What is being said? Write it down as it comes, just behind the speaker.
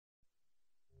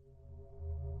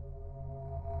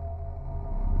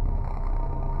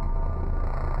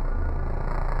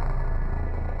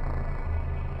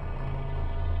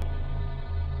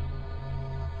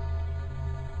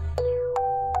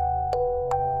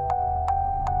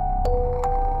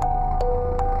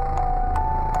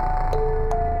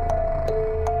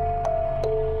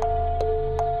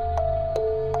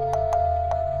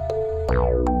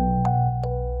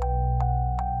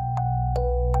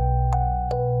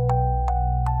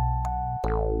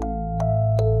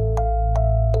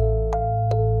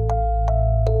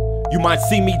You might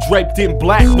see me draped in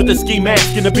black with a ski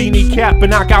mask and a beanie cap,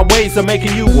 and I got ways of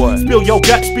making you spill your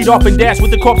guts, speed off and dash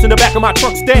with the corpse in the back of my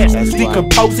truck stash.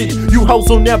 Decompose it, you hoes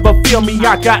will never feel me.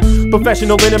 I got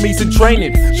professional enemies in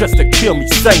training just to kill me,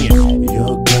 saying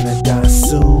you're gonna die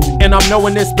soon. And I'm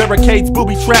knowing this barricades,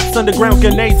 booby traps, underground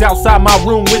grenades outside my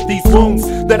room with these wounds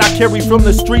that I carry from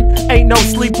the street. Ain't no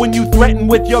sleep when you threaten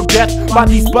with your death by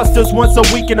these busters once a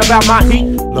week, and about my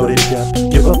heat Loaded up,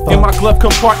 give a fuck. in my glove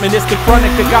compartment, it's the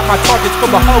chronic that got my targets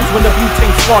full of hoes when the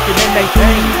butane's sparking and they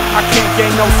bang. I can't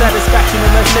gain no satisfaction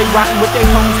unless they rotting with their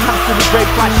homies constantly grave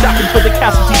plot shopping for the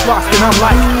casualties lost. And I'm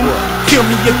like, kill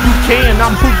me if you can,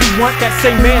 I'm who you want. That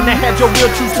same man that had your real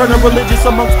truth turning religious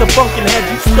amongst the bunk and had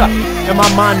you stuck. And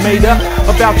my mind made up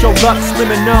about your luck,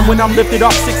 slim and numb when I'm lifted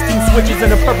off 16 switches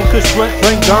and a purple kush blunt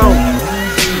brain gone.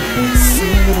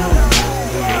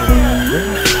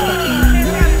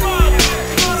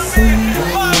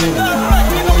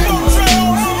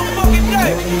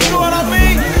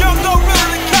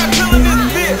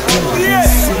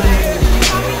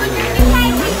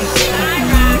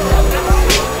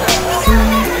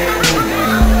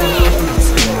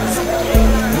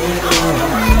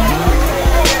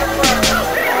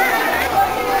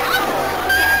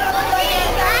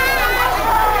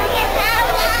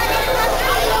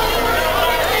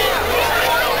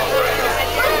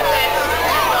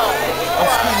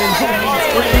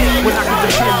 When I can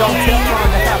depend